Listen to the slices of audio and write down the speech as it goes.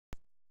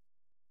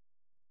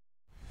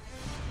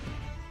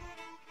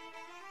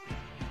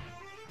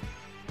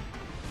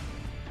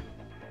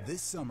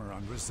This summer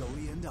on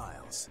Rizzoli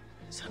Isles.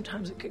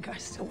 Sometimes a good guy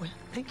still wins.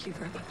 Thank you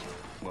very much.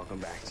 Welcome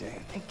back,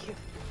 Jane. Thank you.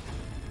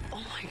 Oh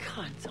my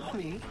God,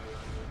 Tommy.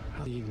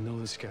 How do you even know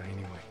this guy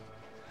anyway?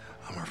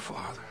 I'm her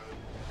father.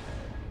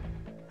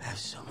 I have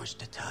so much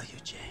to tell you,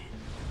 Jane.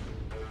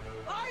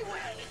 I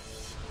win!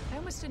 I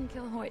almost didn't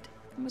kill Hoyt.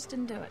 I almost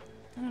didn't do it.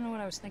 I don't know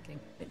what I was thinking.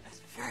 It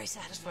was very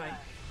satisfying.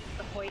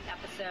 The Hoyt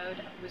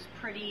episode was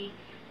pretty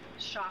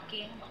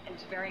shocking. It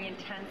was very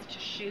intense to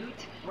shoot.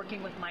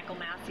 Working with Michael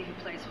Massey, who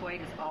plays Hoyt,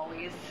 is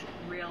always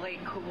really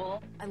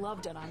cool. I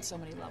loved it on so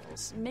many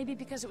levels. Maybe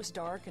because it was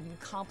dark and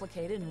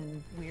complicated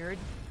and weird.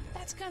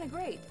 That's kind of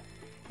great.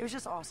 It was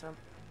just awesome.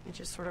 It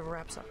just sort of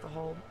wraps up the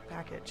whole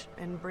package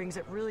and brings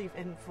it really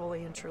and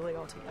fully and truly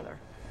all together.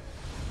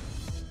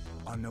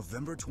 On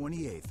November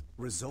 28th,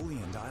 Rizzoli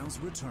Isles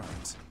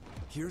returns.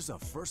 Here's a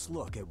first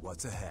look at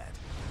what's ahead.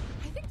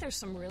 I think there's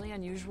some really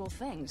unusual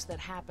things that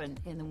happen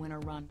in the winter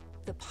run.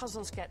 The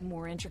puzzles get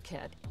more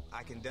intricate.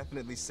 I can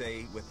definitely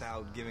say,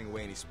 without giving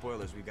away any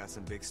spoilers, we've got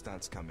some big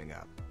stunts coming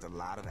up. A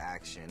lot of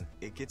action.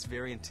 It gets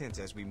very intense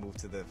as we move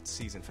to the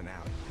season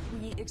finale.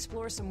 We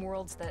explore some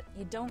worlds that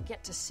you don't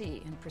get to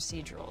see in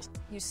procedurals.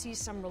 You see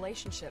some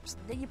relationships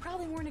that you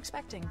probably weren't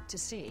expecting to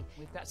see.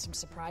 We've got some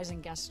surprising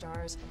guest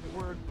stars.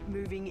 We're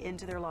moving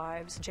into their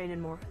lives, Jane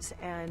and Maura's,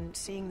 and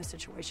seeing the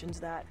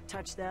situations that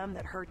touch them,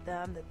 that hurt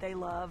them, that they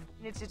love.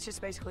 It's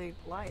just basically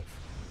life.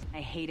 I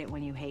hate it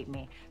when you hate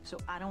me, so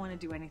I don't want to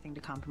do anything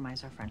to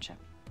compromise our friendship.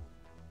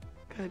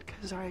 Good,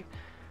 because I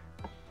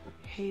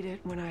hate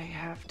it when I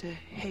have to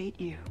hate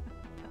you.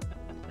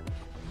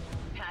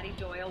 Patty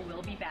Doyle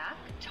will be back.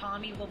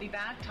 Tommy will be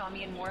back.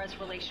 Tommy and Maura's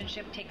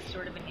relationship takes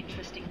sort of an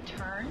interesting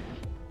turn.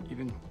 You've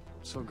been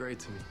so great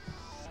to me.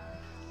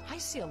 I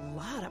see a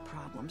lot of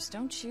problems,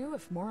 don't you,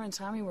 if Maura and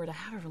Tommy were to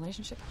have a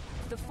relationship?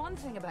 The fun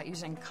thing about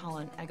using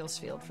Colin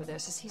Egglesfield for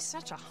this is he's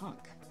such a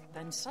hunk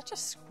and such a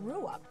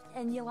screw-up,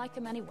 and you like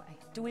him anyway.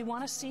 Do we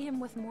want to see him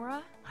with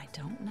Maura? I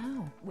don't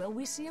know. Will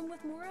we see him with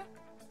Maura?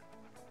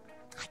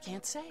 I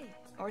can't say.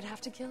 Or I'd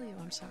have to kill you,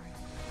 I'm sorry.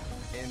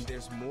 And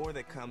there's more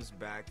that comes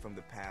back from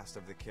the past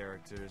of the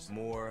characters.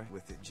 More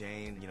with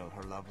Jane,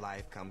 her love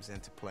life comes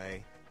into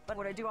play. But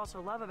what I do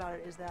also love about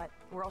it is that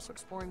we're also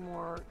exploring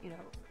more,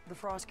 the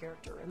Frost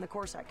character and the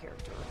Corsac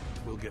character.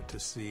 We'll get to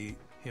see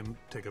him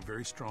take a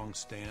very strong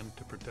stand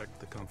to protect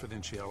the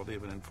confidentiality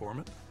of an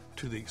informant,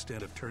 to the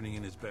extent of turning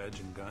in his badge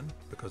and gun,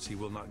 because he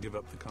will not give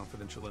up the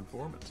confidential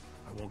informants.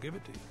 I won't give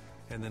it to you.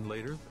 And then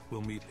later,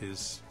 we'll meet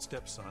his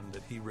stepson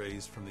that he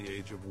raised from the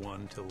age of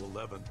 1 till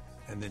 11,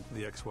 and then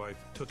the ex-wife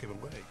took him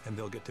away, and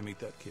they'll get to meet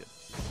that kid.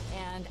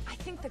 And I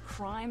think the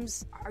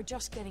crimes are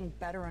just getting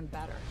better and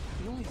better.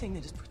 The only thing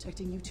that is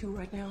protecting you two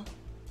right now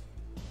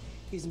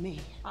is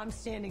me. I'm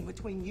standing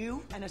between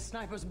you and a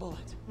sniper's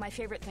bullet. My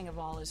favorite thing of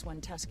all is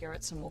when Tess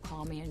Gerritsen will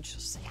call me and she'll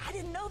say, I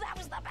didn't know that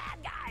was the bad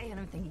guy. And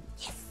I'm thinking,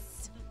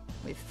 yes,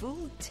 we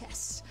fooled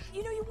Tess.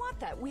 You want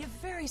that. We have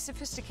very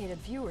sophisticated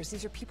viewers.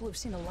 These are people who've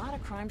seen a lot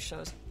of crime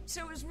shows.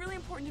 So it was really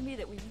important to me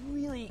that we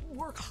really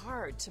work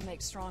hard to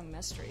make strong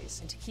mysteries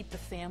and to keep the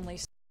family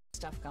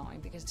stuff going,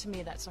 because to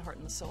me that's the heart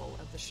and the soul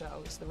of the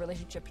show, is the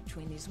relationship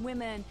between these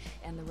women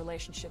and the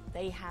relationship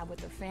they have with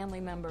their family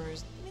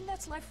members. I mean,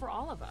 that's life for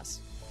all of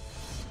us.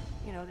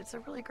 It's a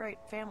really great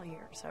family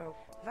here. So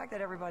the fact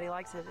that everybody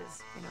likes it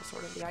is,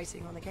 sort of the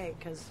icing on the cake,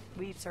 because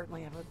we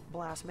certainly have a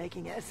blast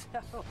making it.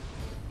 So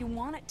you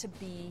want it to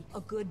be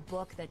a good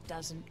book that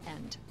doesn't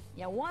end.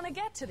 You want to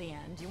get to the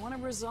end. You want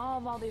to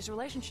resolve all these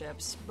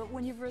relationships, but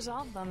when you've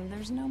resolved them,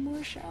 there's no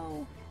more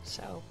show.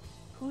 So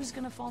who's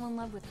going to fall in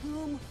love with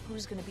whom?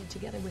 Who's going to be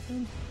together with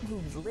whom?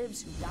 Who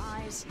lives? Who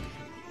dies?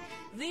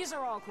 These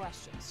are all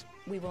questions.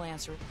 We will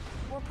answer,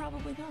 or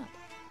probably not.